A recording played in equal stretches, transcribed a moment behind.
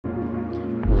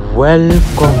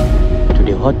Welcome to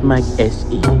the Hot Mic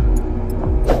SE.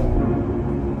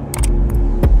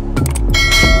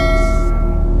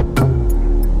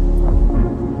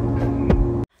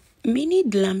 Minnie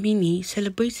Dlamini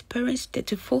celebrates parents'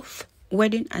 34th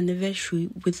wedding anniversary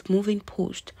with moving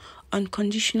post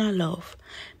Unconditional Love.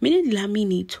 Minnie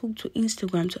Dlamini took to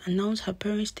Instagram to announce her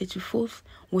parents' 34th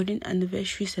wedding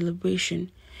anniversary celebration.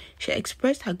 She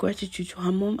expressed her gratitude to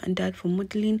her mom and dad for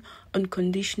modeling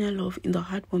unconditional love in the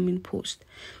heartwarming post.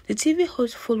 The TV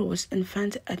host followers and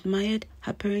fans admired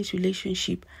her parents'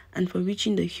 relationship and for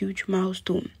reaching the huge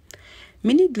milestone.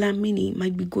 Minnie Dlamini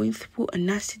might be going through a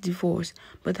nasty divorce,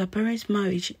 but her parents'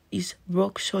 marriage is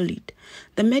rock solid.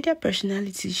 The media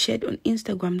personality shared on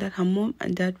Instagram that her mom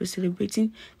and dad were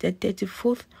celebrating their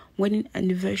 34th wedding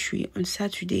anniversary on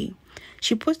Saturday.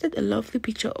 She posted a lovely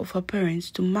picture of her parents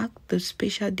to mark the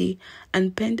special day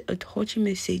and penned a touching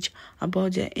message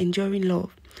about their enduring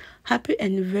love. Happy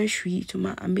anniversary to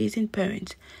my amazing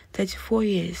parents, 34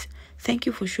 years. Thank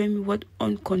you for showing me what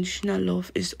unconditional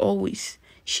love is always,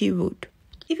 she wrote.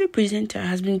 TV presenter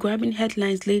has been grabbing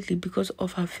headlines lately because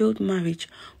of her failed marriage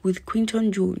with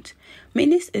Quinton Jones.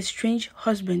 Minnie's estranged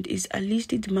husband is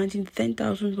allegedly demanding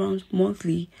 £10,000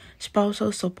 monthly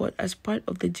spousal support as part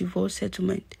of the divorce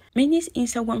settlement. Minnie's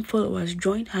Instagram followers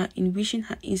joined her in wishing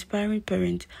her inspiring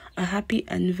parent a happy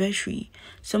anniversary.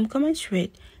 Some comments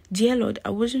read, "Dear Lord, I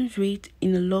wasn't raised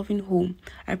in a loving home.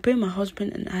 I pray my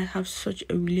husband and I have such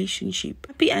a relationship.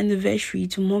 Happy anniversary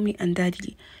to mommy and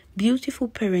daddy. Beautiful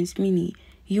parents, Minnie.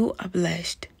 You are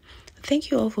blessed." Thank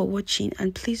you all for watching,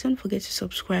 and please don't forget to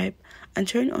subscribe and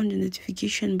turn on the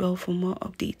notification bell for more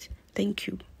updates. Thank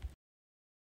you.